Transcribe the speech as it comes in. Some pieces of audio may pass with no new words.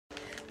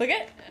Look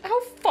at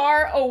how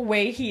far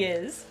away he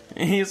is.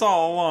 He's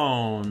all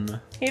alone.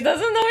 He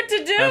doesn't know what to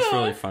do. That's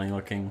really funny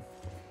looking.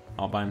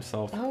 All by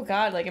himself. Oh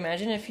god, like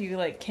imagine if you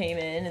like came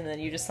in and then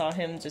you just saw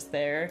him just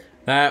there.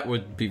 That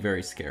would be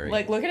very scary.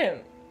 Like, look at him.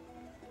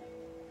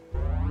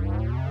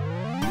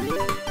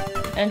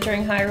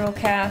 Entering Hyrule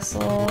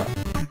Castle.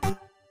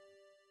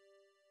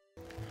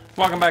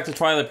 Welcome back to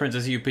Twilight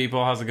Princess, you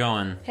people. How's it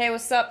going? Hey,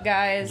 what's up,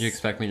 guys? Did you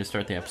expect me to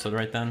start the episode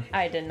right then?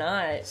 I did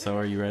not. So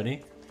are you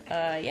ready?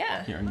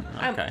 Yeah. Okay.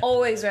 I'm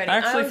always ready. I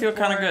actually feel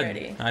kind of good.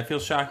 Ready. I feel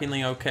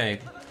shockingly okay.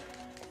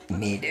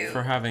 Me too.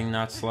 For having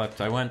not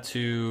slept. I went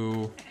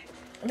to...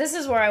 This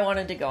is where I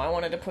wanted to go. I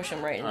wanted to push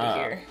him right into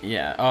here.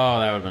 Yeah. Oh,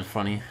 that would have been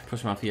funny.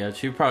 Push him off the edge.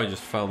 He probably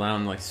just fell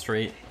down, like,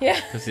 straight.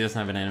 Yeah. Because he doesn't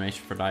have an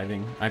animation for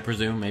diving. I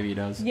presume. Maybe he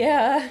does.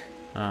 Yeah.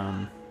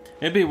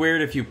 It'd be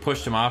weird if you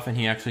pushed him off and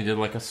he actually did,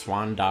 like, a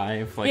swan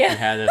dive. Like, he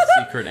had a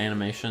secret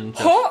animation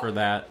just for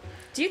that.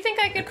 Do you think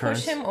I could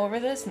push him over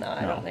this? No,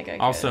 I don't think I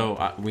could.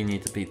 Also, we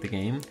need to beat the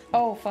game.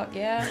 Oh, fuck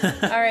yeah.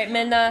 Alright,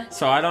 Minna.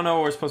 So, I don't know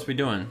what we're supposed to be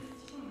doing.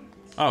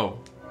 Oh,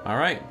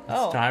 alright.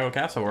 Oh. It's to Hyrule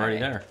Castle. We're already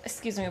there.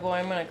 Excuse me, boy.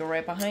 I'm gonna go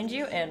right behind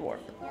you and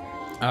warp.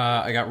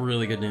 I got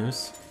really good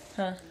news.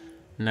 Huh.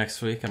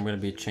 Next week, I'm gonna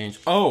be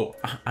changed. Oh!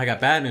 I got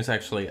bad news,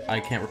 actually.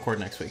 I can't record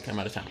next week. I'm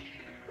out of town.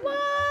 What?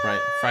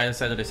 Right. Friday,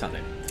 Saturday,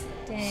 Sunday.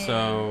 Dang.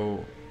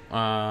 So,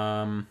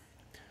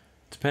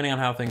 depending on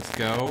how things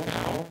go...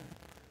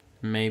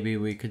 Maybe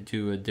we could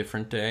do a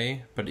different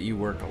day, but you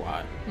work a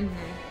lot.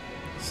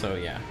 So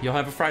yeah, you'll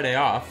have a Friday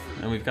off,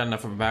 and we've got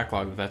enough of a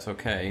backlog that that's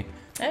okay.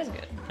 That's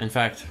good. In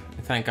fact,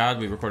 thank God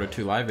we recorded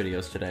 2 live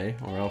videos today,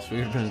 or else we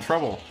would have been in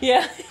trouble.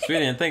 Yeah. So we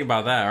didn't think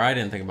about that, or I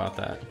didn't think about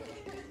that.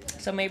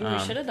 So maybe we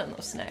should have done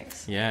those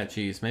snacks. Yeah,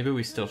 geez, maybe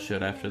we still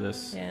should after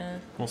this. Yeah.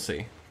 We'll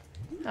see.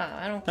 Oh,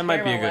 I don't. That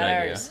might be a good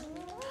idea.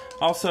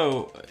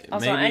 Also,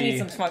 maybe... I need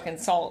some fucking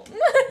salt.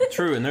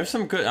 True, and there's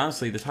some good...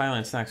 Honestly, the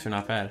Thailand snacks are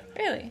not bad.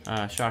 Really?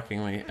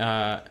 Shockingly.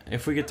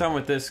 If we get done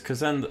with this, because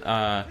then...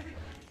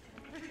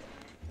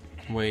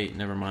 Wait,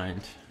 never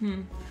mind.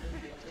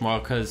 Well,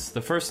 because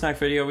the first snack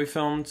video we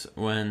filmed,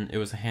 when it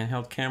was a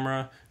handheld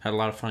camera, had a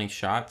lot of funny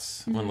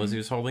shots when Lizzie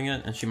was holding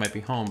it, and she might be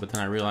home, but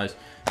then I realized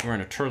we're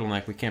in a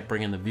turtleneck, we can't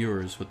bring in the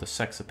viewers with the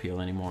sex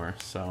appeal anymore,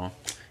 so...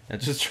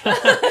 just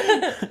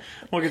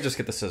we'll just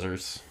get the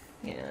scissors.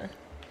 Yeah.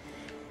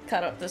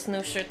 Cut up this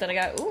new shirt that I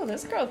got. Ooh,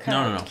 this girl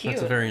kind of cute.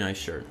 That's a very nice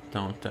shirt.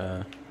 Don't,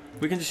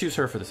 we can just use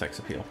her for the sex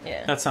appeal.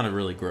 Yeah. That sounded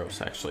really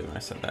gross, actually, when I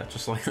said that.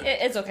 Just like...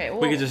 It's okay.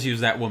 We could just use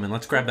that woman.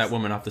 Let's grab that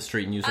woman off the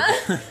street and use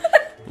it.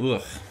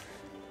 Ugh.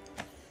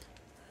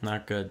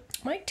 Not good.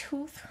 My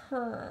tooth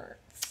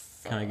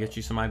hurts. Can I get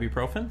you some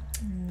ibuprofen?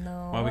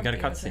 No. Well, we got a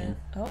cutscene.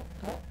 Oh.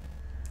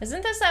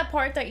 Isn't this that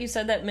part that you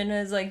said that Minna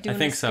is like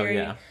doing a scary...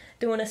 so, yeah.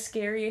 Doing a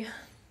scary...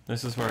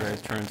 This is where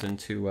it turns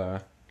into,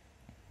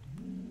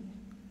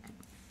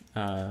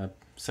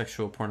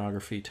 sexual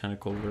pornography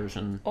tentacle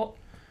version.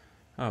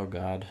 Oh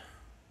god.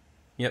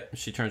 Yep,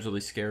 she turns really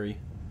scary.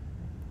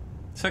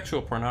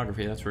 Sexual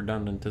pornography, that's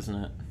redundant, isn't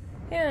it?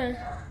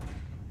 Yeah.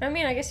 I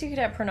mean, I guess you could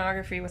have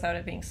pornography without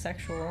it being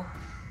sexual.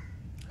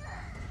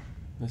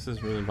 This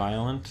is really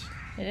violent.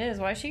 It is.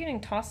 Why is she getting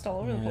tossed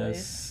all over the place?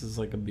 This is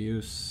like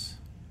abuse.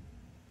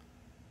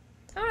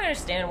 I don't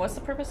understand. What's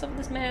the purpose of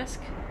this mask?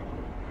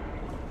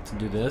 To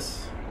do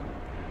this?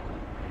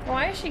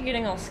 Why is she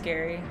getting all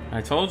scary? I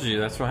told you,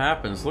 that's what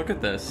happens. Look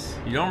at this.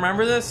 You don't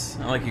remember this?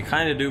 Like, you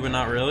kind of do, but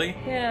not really?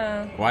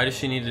 Yeah. Why does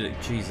she need to...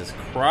 Jesus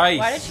Christ!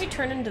 Why did she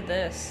turn into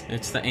this?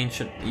 It's the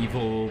ancient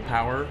evil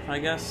power, I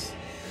guess.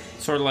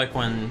 Sort of like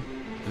when...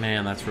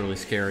 Man, that's really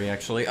scary,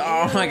 actually.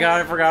 Oh my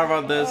god, I forgot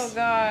about this. Oh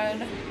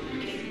god.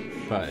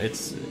 But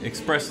it's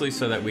expressly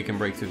so that we can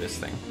break through this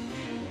thing.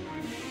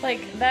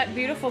 Like, that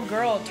beautiful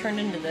girl turned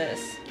into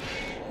this.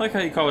 I like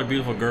how you call her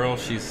beautiful girl.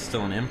 She's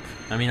still an imp.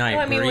 I mean, I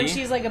agree. I mean, when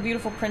she's like a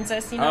beautiful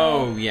princess, you know?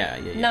 Oh, yeah.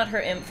 Not her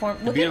imp form.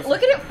 Look at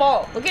it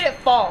fall. Look at it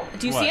fall.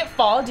 Do you see it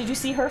fall? Did you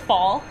see her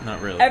fall?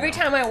 Not really. Every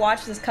time I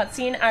watch this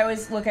cutscene, I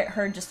always look at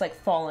her just like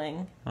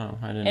falling. Oh,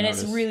 I didn't notice. And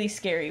it's really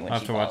scary when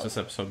she falls. I'll have to watch this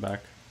episode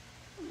back.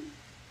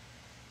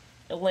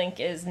 Link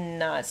is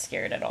not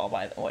scared at all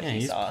by what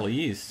he saw. He's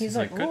pleased. He's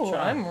like, good ooh,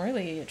 job. I'm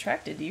really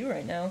attracted to you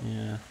right now.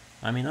 Yeah.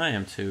 I mean, I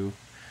am too.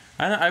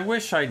 I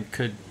wish I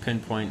could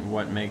pinpoint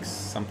what makes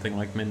something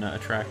like Minna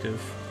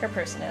attractive. Her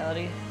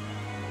personality.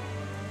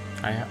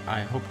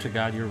 I hope to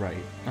God you're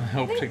right. I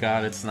hope to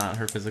God it's not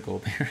her physical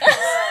appearance.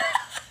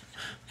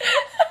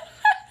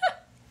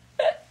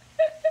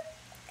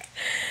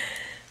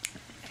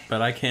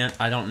 But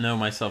I don't know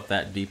myself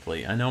that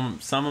deeply. I know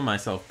some of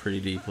myself pretty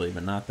deeply,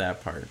 but not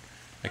that part.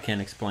 I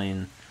can't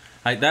explain.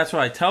 That's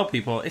what I tell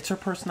people. It's her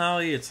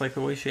personality. It's like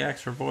the way she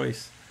acts, her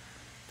voice.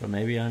 But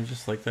maybe I'm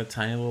just like that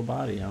tiny little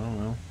body. I don't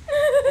know.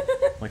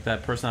 Like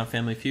that person on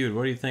Family Feud.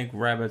 Why do you think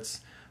rabbits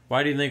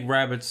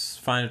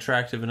find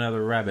attractive in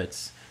other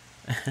rabbits?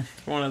 And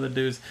one of the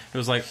dudes, it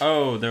was like,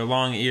 oh, their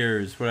long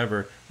ears,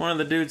 whatever. One of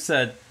the dudes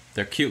said,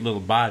 their cute little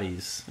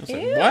bodies. I was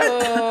like, Ew.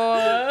 what?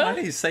 Why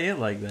do you say it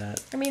like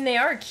that? I mean, they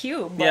are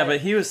cute. But yeah,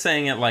 but he was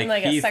saying it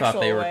like he thought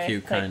they were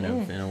cute, kind like,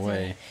 of, in a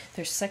way.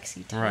 They're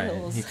sexy Right.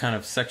 tails. He kind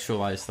of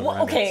sexualized the Well,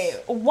 rabbits. okay,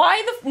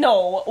 why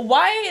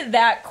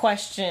that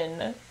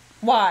question?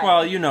 Why?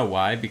 Well, you know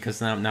why,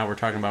 because now we're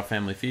talking about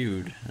Family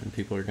Feud, and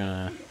people are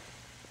gonna,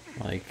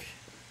 like...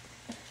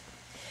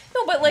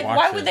 No, but, like,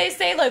 why would it. they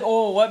say, like,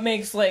 oh, what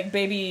makes, like,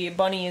 baby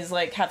bunnies,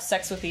 like, have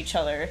sex with each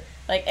other?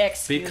 Like,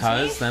 excuse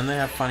Because me? then they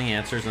have funny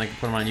answers, and they can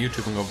put them on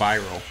YouTube and go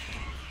viral.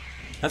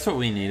 That's what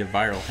we need, a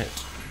viral hit.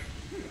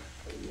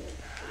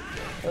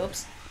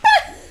 Oops.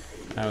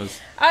 That was...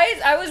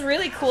 I was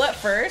really cool at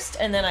first,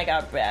 and then I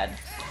got bad.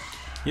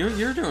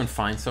 You're doing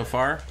fine so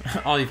far.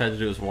 All you've had to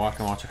do is walk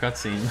and watch a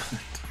cutscene.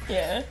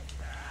 Yeah.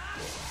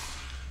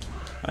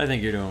 I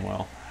think you're doing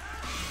well.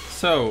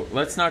 So,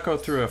 let's not go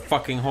through a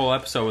fucking whole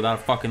episode without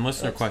a fucking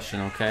listener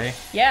question, okay?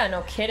 Yeah,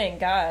 no kidding,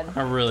 God.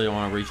 I really don't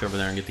want to reach over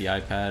there and get the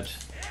iPad.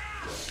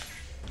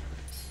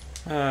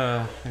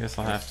 I guess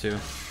I'll have to.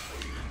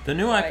 The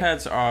new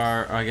iPads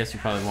are... I guess you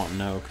probably won't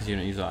know because you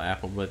don't use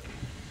Apple, but...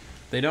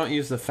 They don't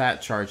use the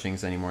fat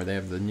chargings anymore. They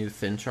have the new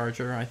thin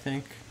charger, I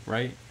think.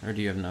 Right? Or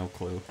do you have no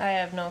clue? I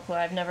have no clue.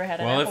 I've never had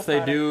an Well, Apple if they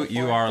product do, before.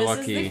 you are this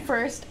lucky. This is the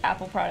first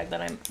Apple product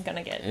that I'm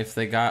gonna get. If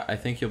they got... I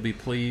think you'll be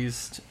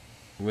pleased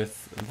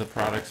with the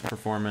product's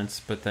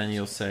performance, but then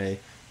you'll say,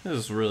 this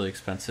is really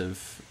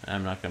expensive.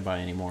 I'm not going to buy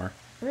any more.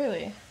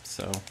 Really?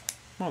 So,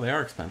 well, they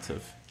are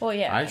expensive. Well,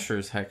 yeah. I sure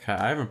as heck...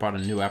 I haven't bought a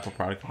new Apple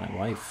product in my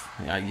life.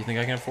 You think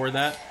I can afford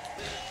that?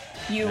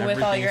 You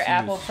with all your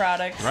Apple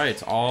products. Right,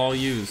 it's all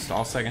used,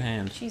 all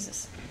secondhand.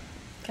 Jesus.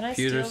 Can I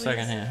Computer steal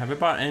secondhand. Have I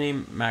bought any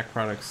Mac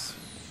products?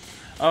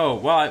 Oh,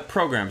 well,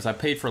 programs. I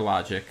paid for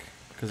Logic,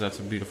 because that's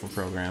a beautiful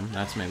program.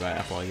 That's made by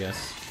Apple, I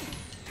guess.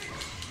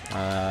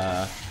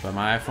 But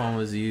my iPhone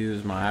was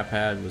used, my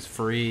iPad was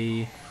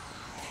free.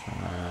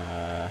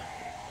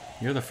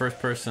 You're the first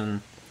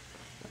person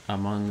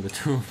among the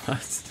two of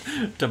us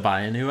to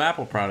buy a new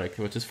Apple product,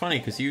 which is funny,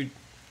 because you...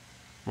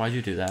 Why'd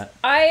you do that?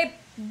 I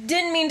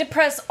didn't mean to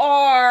press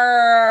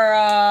R.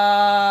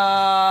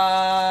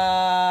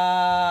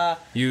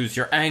 Use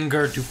your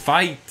anger to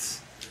fight.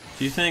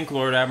 Do you think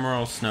Lord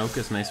Admiral Snoke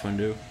is Mace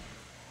Windu?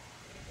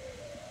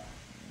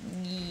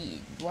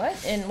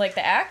 What? In, like,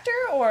 the actor,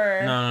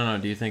 or...? No.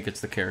 Do you think it's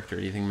the character?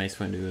 Do you think Mace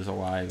Windu is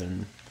alive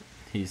and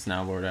he's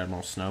now Lord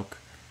Admiral Snoke?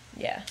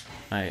 Yeah.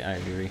 I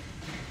agree.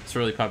 It's a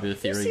really popular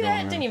theory You see going that?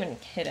 around. Didn't even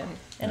hit him.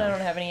 And No. I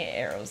don't have any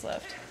arrows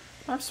left.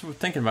 I was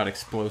thinking about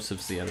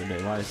explosives the other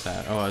day. Why is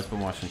that? Oh, I've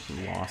been watching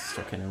Lost.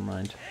 Okay, never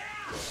mind.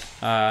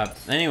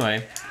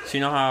 Anyway, so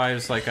you know how I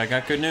was like, I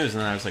got good news,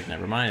 and then I was like,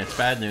 never mind, it's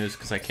bad news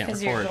because I can't record.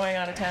 Because you're going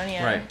out of town,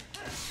 yeah. Right.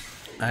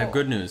 I have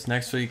good news.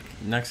 Next time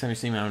you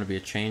see me, I'm going to be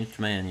a changed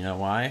man. You know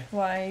why?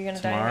 Why? Are you going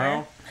to dye your Tomorrow,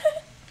 hair?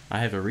 I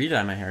have to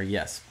redye my hair,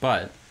 yes.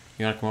 But,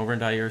 you want to come over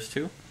and dye yours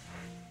too?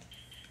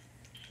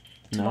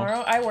 Tomorrow?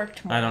 No? I work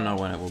tomorrow. I don't know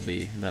when it will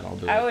be that I'll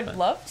do it. I would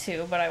love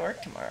to, but I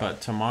work tomorrow.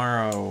 But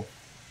tomorrow...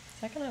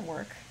 Is that going to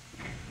work?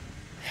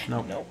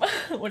 Nope. Nope.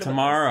 What about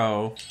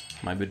Tomorrow,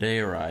 my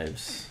bidet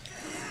arrives.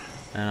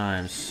 And I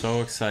am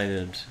so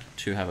excited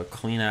to have a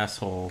clean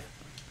asshole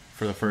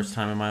for the first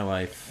time in my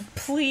life.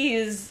 this?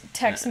 Please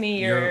text me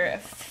your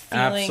feelings.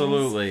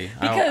 Absolutely.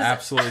 I will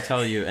absolutely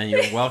tell you, and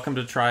you're welcome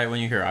to try it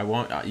when you're here. I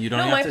won't. You don't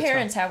No, have my to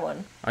parents have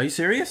one. Are you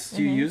serious?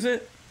 Do you use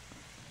it?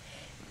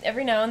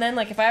 Every now and then,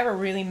 like, if I have a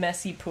really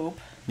messy poop,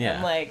 Yeah.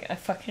 I'm like, I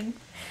fucking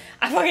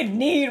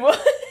need one.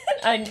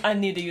 I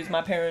need to use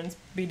my parents'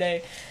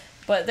 bidet.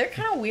 But they're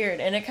kind of weird,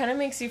 and it kind of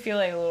makes you feel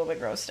like a little bit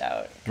grossed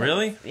out.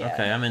 Really? Yeah.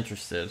 Okay, I'm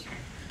interested.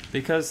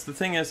 Because the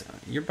thing is,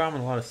 you're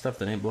bombing a lot of stuff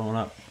that ain't blowing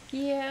up.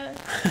 Yeah.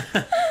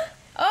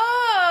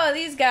 Oh,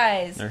 these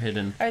guys. They're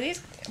hidden. Are these...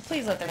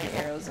 Please let there be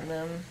arrows in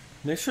them.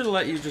 They should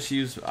let you just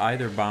use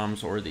either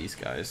bombs or these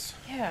guys.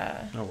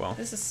 Yeah. Oh well.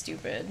 This is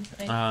stupid.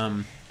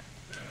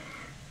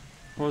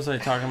 What was I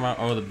talking about?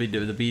 Oh, the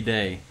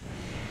bidet.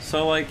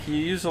 So, like, you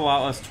use a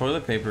lot less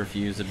toilet paper if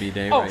you use a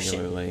bidet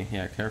regularly. Shit.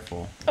 Yeah,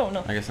 careful. Oh,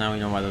 no. I guess now we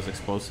know why those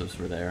explosives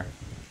were there.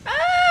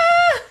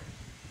 Ah!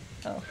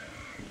 Oh.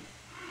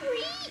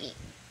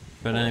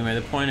 But anyway,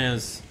 the point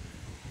is,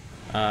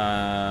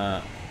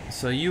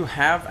 so you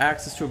have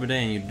access to a bidet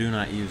and you do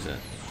not use it.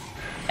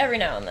 Every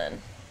now and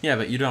then. Yeah,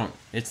 but you don't.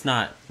 It's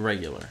not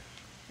regular.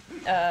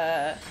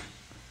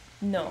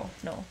 No,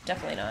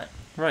 definitely not.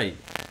 Right.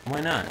 Why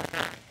not?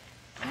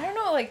 I don't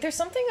know, like, there's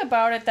something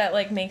about it that,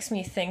 like, makes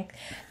me think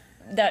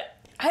that,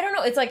 I don't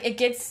know, it's like, it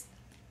gets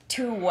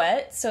too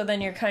wet, so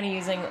then you're kind of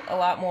using a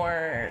lot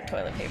more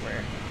toilet paper.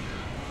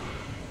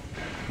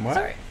 What?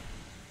 Sorry.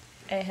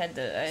 I had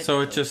to... So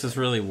it just is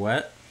really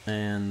wet,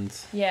 and...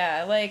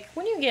 Yeah, like,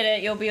 when you get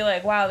it, you'll be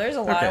like, wow, there's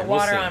a lot of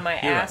water on my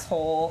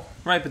asshole.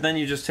 Right, but then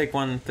you just take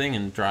one thing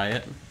and dry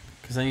it.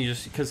 Because then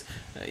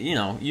you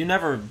know, you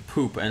never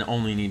poop and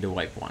only need to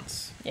wipe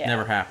once. Yeah. It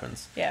never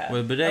happens. Yeah.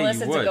 With a bidet, unless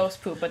you it's would. a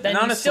ghost poop. But then and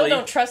you honestly, still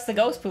don't trust the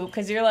ghost poop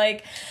because you're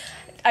like,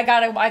 I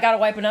gotta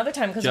wipe another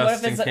time because what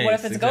if it's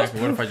exactly. ghost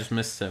poop? What if I just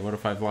missed it? What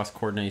if I've lost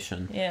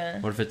coordination? Yeah.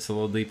 What if it's a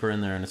little deeper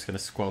in there and it's gonna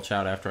squelch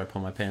out after I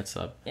pull my pants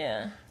up?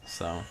 Yeah.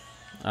 So,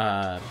 is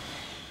that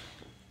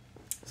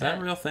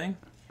a real thing?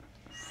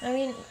 I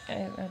mean,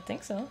 I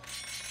think so.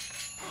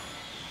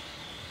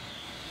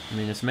 I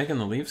mean, it's making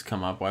the leaves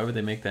come up. Why would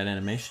they make that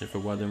animation if it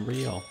wasn't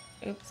real?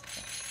 Oops.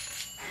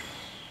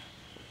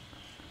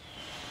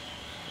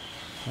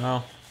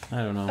 Well, I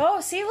don't know.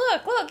 Oh, see,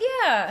 look,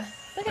 yeah.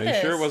 Look at this. Are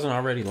you sure it wasn't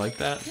already like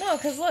that? No,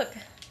 because look.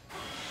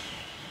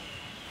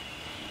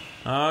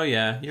 Oh,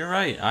 yeah, you're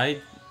right. I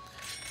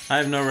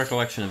have no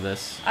recollection of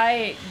this.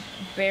 I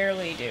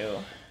barely do.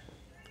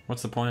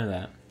 What's the point of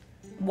that?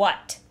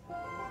 What?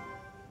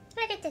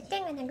 Look at the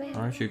thing on the ground.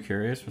 Aren't you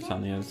curious what's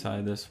on the other side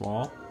of this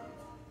wall?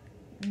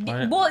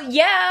 Well,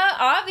 yeah,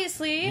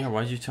 obviously. Yeah,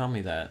 why'd you tell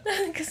me that?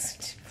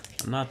 'Cause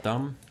I'm not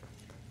dumb.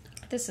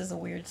 this is a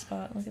weird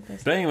spot. Look at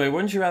this. But anyway,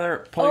 wouldn't you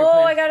rather pull your Oh,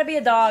 pants? I gotta be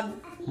a dog.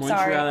 Wouldn't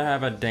Sorry. you rather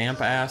have a damp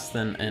ass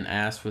than an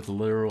ass with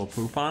literal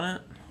poop on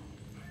it?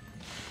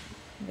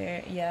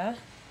 There, yeah.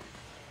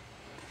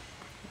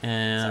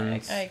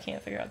 And Sorry, I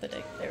can't figure out the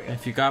dick. There we go.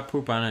 if you got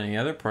poop on any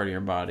other part of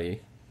your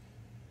body,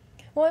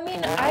 Well, I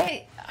mean,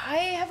 I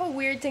have a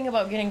weird thing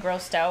about getting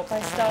grossed out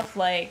by stuff.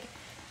 Like,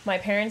 my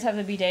parents have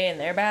the bidet in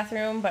their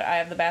bathroom, but I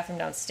have the bathroom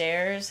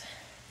downstairs.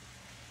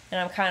 And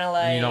I'm kind of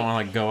like... you don't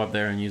want to like go up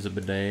there and use a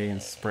bidet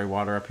and spray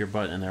water up your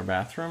butt in their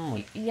bathroom?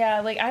 Like,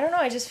 Yeah, like, I don't know.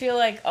 I just feel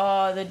like,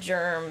 oh, the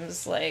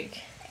germs.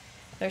 Like,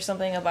 there's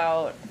something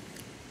about,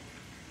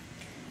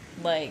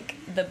 like,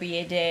 the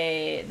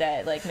bidet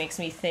that, like, makes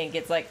me think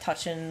it's, like,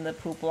 touching the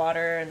poop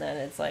water, and then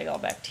it's, like, all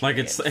bacteria.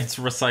 like it's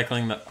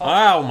recycling the...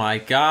 Oh, my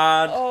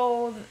God.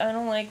 Oh, I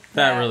don't like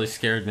That really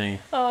scared me.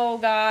 Oh,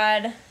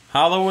 God.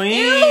 Halloween!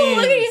 Ew,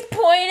 look at he's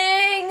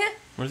pointing!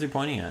 What is he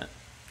pointing at?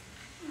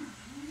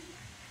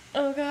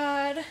 Oh,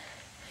 God.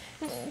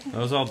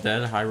 Those all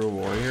dead Hyrule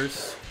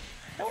Warriors?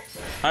 Nope.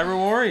 Hyrule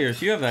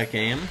Warriors, you have that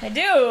game. I do.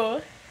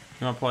 You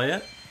want to play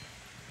it?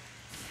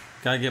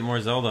 Gotta get more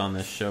Zelda on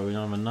this show. We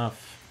don't have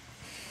enough.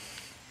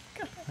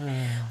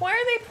 Why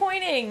are they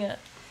pointing?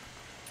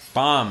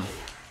 Bomb.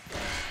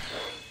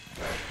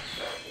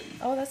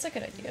 Oh, that's a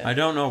good idea. I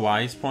don't know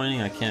why he's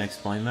pointing. I can't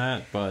explain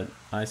that, but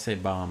I say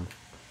bomb.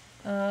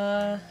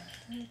 Let's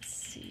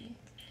see.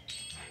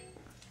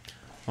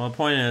 Well, the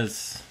point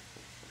is,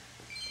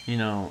 you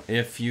know,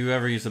 if you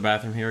ever use the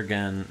bathroom here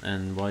again,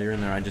 and while you're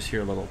in there, I just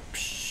hear a little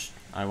psh,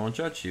 I won't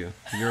judge you.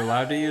 You're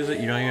allowed to use it.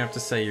 You don't even have to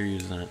say you're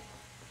using it.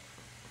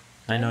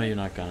 I know you're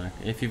not gonna.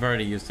 If you've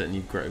already used it and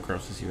it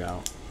grosses you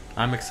out.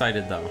 I'm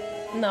excited, though.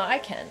 No, I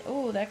can.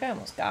 Ooh, that guy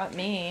almost got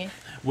me.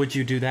 Would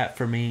you do that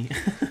for me?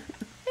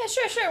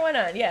 Yeah, sure, why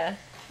not? Yeah.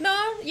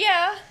 No,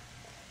 yeah.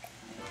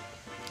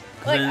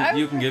 Like, then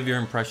you can give your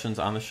impressions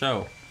on the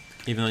show,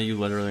 even though you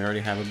literally already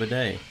have a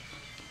bidet.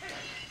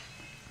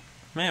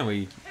 Man,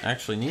 we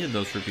actually needed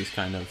those rupees,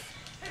 kind of.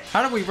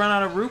 How did we run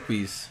out of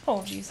rupees? Oh,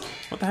 jeez.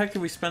 What the heck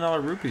did we spend all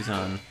our rupees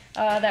on?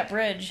 That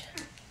bridge.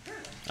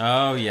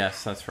 Oh,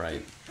 yes, that's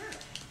right.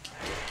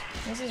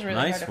 This is really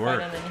Nice hard to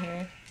work. find in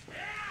here.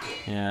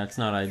 Yeah, it's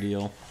not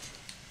ideal.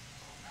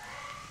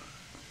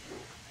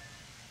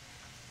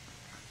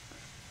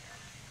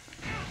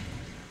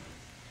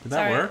 Did that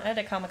Sorry, work? I had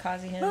to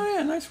kamikaze him. Oh,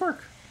 yeah, nice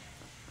work.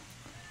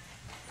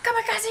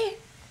 Kamikaze!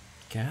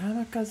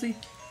 Kamikaze.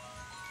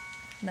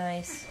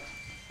 Nice.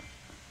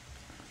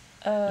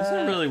 Isn't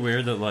it really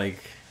weird that, like...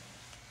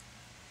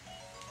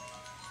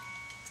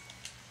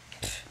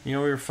 You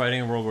know, we were fighting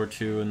in World War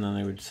II, and then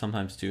they would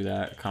sometimes do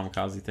that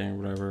kamikaze thing or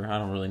whatever. I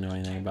don't really know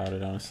anything about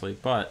it, honestly.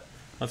 But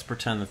let's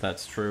pretend that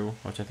that's true,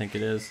 which I think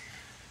it is.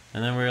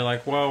 And then we were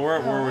like, well, we're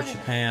at war with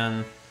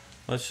Japan.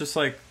 Let's just,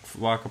 like,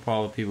 lock up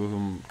all the people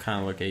who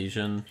kind of look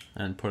Asian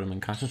and put them in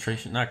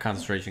concentration... Not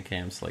concentration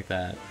camps like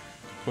that.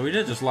 But we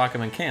did just lock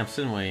them in camps,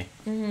 didn't we?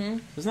 Mm-hmm.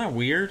 Isn't that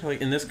weird?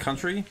 Like, in this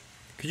country?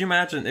 Could you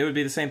imagine? It would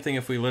be the same thing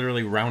if we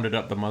literally rounded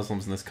up the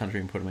Muslims in this country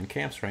and put them in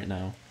camps right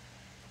now.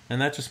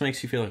 And that just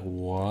makes you feel like,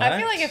 what? I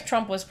feel like if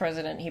Trump was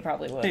president, he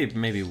probably would. He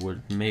maybe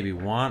would, maybe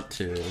want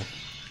to,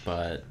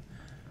 but...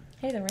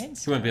 Hey, the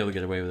rain's... He wouldn't be able to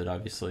get away with it,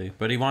 obviously.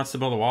 But he wants to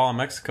build a wall in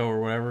Mexico or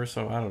whatever,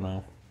 so I don't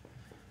know.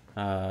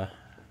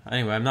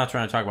 Anyway, I'm not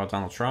trying to talk about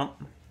Donald Trump,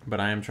 but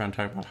I am trying to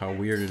talk about how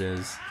weird it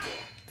is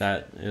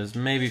that it was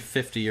maybe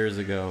 50 years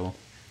ago,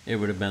 it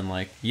would have been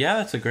like, yeah,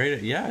 that's a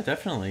great... Yeah,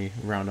 definitely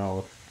round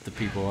all the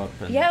people up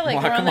and Yeah, like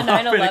lock around them the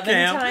up in a 9/11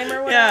 camp. time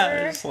or whatever.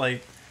 Yeah, it's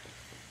like...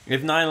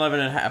 If 9/11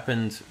 had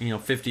happened,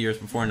 50 years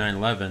before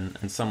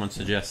 9/11, and someone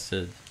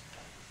suggested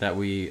that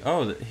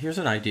here's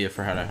an idea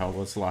for how to help,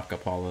 let's lock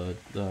up all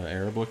the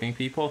Arab-looking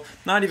people.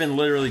 Not even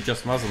literally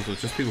just Muslims, but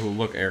just people who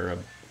look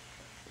Arab.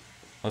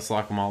 Let's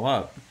lock them all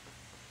up.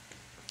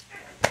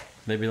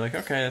 They'd be like,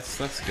 okay,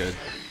 that's good.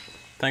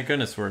 Thank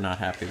goodness we're not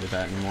happy with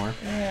that anymore.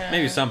 Yeah.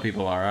 Maybe some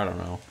people are, I don't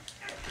know.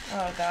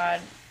 Oh,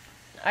 God.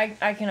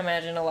 I can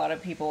imagine a lot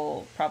of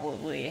people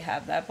probably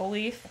have that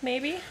belief,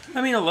 maybe.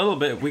 I mean, a little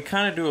bit. We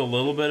kind of do a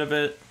little bit of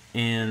it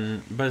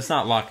but it's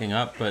not locking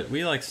up, but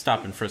we like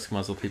stop and frisk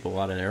Muslim people a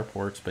lot at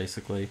airports,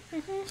 basically.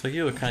 Mm-hmm. So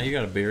you look kind of, you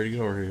got a beard. Get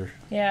over here.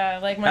 Yeah,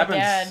 like my Happens.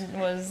 dad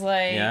was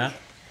like... Yeah?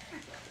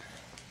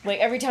 Like,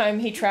 every time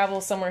he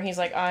travels somewhere, he's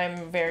like,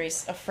 I'm very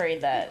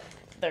afraid that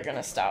they're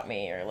gonna stop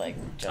me, or like...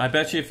 I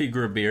bet you if he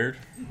grew a beard...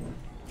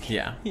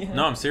 Yeah.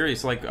 No, I'm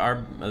serious. Like,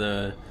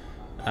 the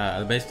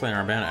bass player in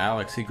our band,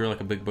 Alex, he grew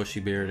like a big bushy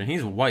beard, and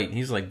he's white.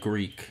 He's like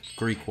Greek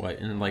white,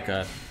 and like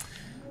a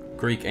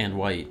Greek and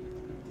white.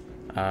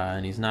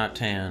 And he's not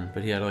tan,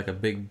 but he had like a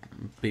big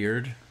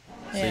beard,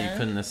 so you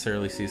couldn't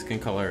necessarily see skin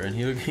color. And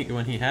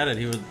when he had it,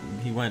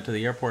 he went to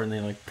the airport, and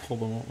they like pulled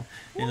him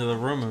into the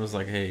room and was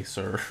like, "Hey,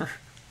 sir."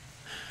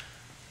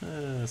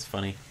 It's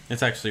funny.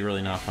 It's actually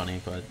really not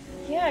funny, but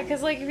yeah,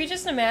 because like if you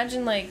just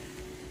imagine like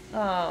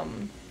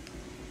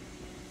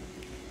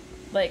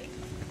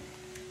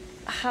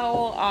how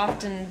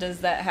often does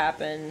that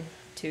happen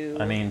to...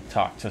 I mean,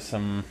 talk to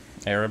some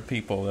Arab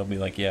people, they'll be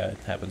like, yeah, it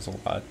happens a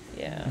lot.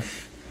 Yeah. God,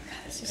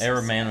 it's just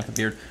Arab so man sad. with a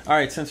beard.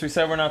 Alright, since we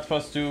said we're not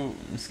supposed to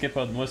skip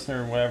a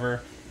listener or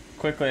whatever,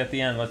 quickly at the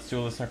end, let's do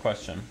a listener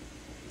question.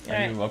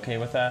 Are you okay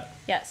with that?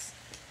 Yes.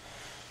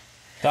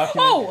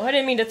 Document... Oh, I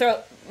didn't mean to throw...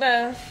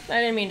 I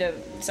didn't mean to...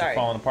 Sorry.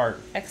 Falling apart.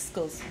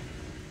 Excuse.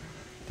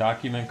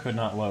 Document could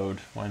not load.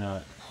 Why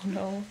not? Oh,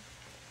 no.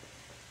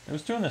 It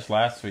was doing this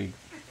last week.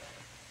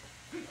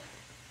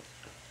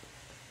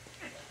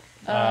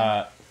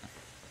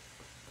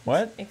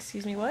 What?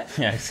 Excuse me, what?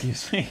 Yeah,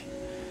 excuse me.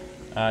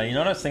 You know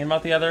what I was thinking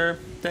about the other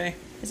day?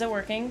 Is it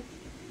working?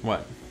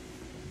 What?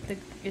 Is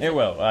It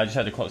will. I just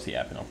had to close the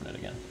app and open it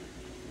again.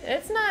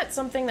 It's not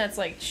something that's,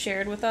 like,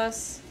 shared with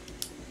us,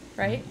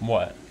 right?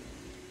 What?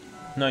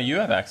 No, you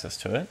have access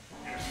to it.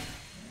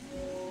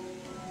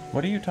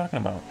 What are you talking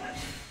about?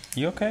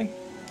 You okay?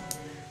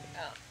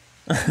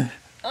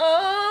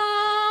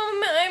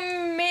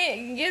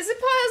 Is it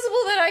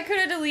possible that I could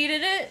have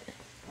deleted it?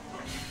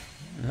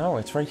 No,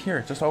 it's right here.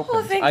 It just opened.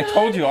 Oh, thank I God.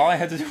 told you all I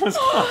had to do was...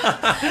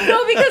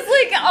 No, because,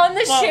 like, on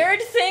the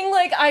shared thing,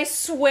 like, I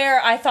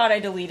swear I thought I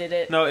deleted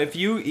it. No,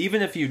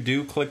 even if you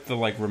do click the,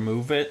 like,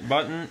 remove it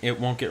button, it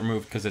won't get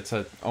removed because it's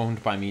a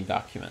owned by me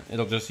document.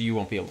 You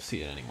won't be able to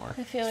see it anymore.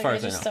 I feel as like far I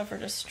as just know.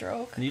 suffered a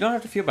stroke. You don't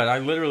have to feel bad. I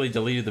literally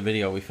deleted the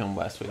video we filmed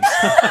last week.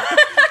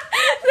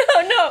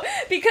 No,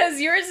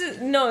 because yours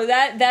is... No,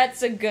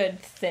 that's a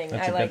good thing.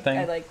 That's a good thing?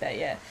 I like that,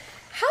 yeah.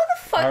 How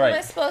the fuck All right. am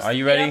I supposed to... Are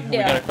you ready? Yeah. We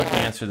gotta quickly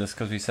answer this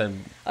because we said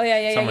Oh,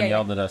 yeah. someone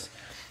yelled at us.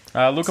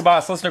 Luca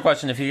Boss, listener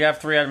question. If you have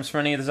 3 items for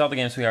any of the Zelda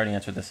games, we already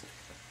answered this.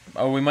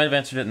 Oh, we might have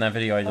answered it in that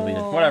video I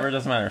deleted. Oh. Whatever, it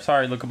doesn't matter.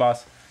 Sorry, Luca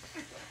Boss.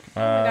 Oh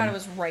my God, it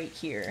was right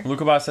here.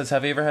 Luca Boss says,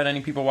 have you ever had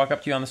any people walk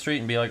up to you on the street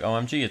and be like,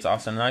 OMG, it's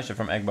Austin and Aisha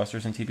from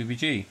Eggbusters and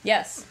TPPG?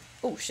 Yes.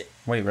 Oh, shit.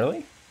 Wait,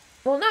 really?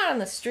 Well, not on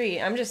the street.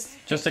 I'm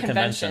just At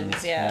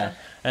conventions. Yeah.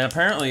 And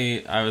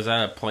apparently, I was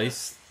at a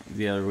place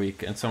the other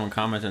week, and someone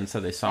commented and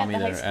said they saw At me the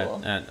there high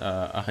school. at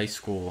a high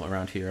school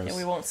around here. I was Yeah,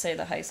 we won't say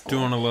the high school.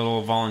 doing a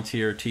little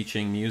volunteer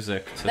teaching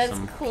music to That's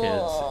some cool.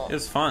 kids. It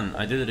was fun.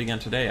 I did it again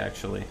today,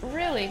 actually.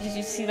 Really? Did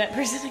you see that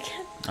person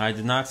again? I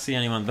did not see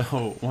anyone,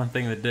 though. One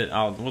thing that did...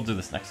 we'll do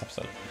this next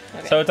episode.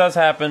 Okay. So it does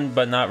happen,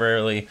 but not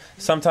rarely.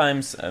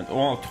 Sometimes,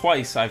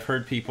 twice, I've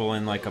heard people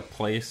in, like, a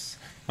place...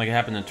 Like, it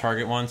happened in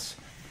Target once,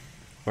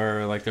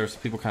 where, like, there's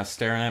people kind of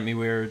staring at me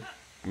weird.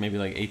 Maybe,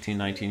 like, 18,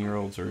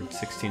 19-year-olds, or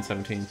 16,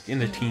 17, in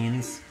the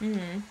teens.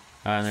 Mm-hmm.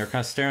 And they were kind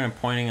of staring and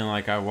pointing, and,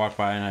 like, I walked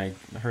by, and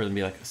I heard them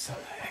be like,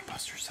 hey,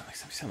 Buster,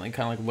 something,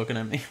 kind of, like, looking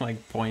at me,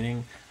 like,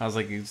 pointing. I was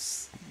like,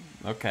 it's...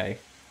 okay.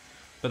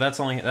 But that's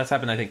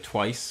happened, I think,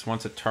 twice.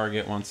 Once at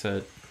Target, once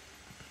at...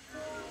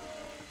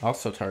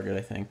 Also Target,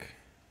 I think.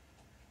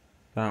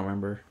 I don't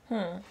remember.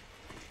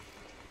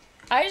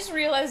 I just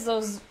realized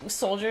those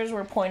soldiers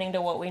were pointing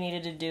to what we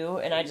needed to do,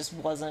 and I just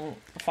wasn't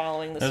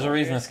following the There's soldiers. a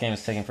reason this game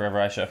is taking forever,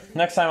 Aisha.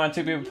 Next time on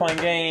 2 People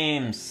Playing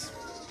Games.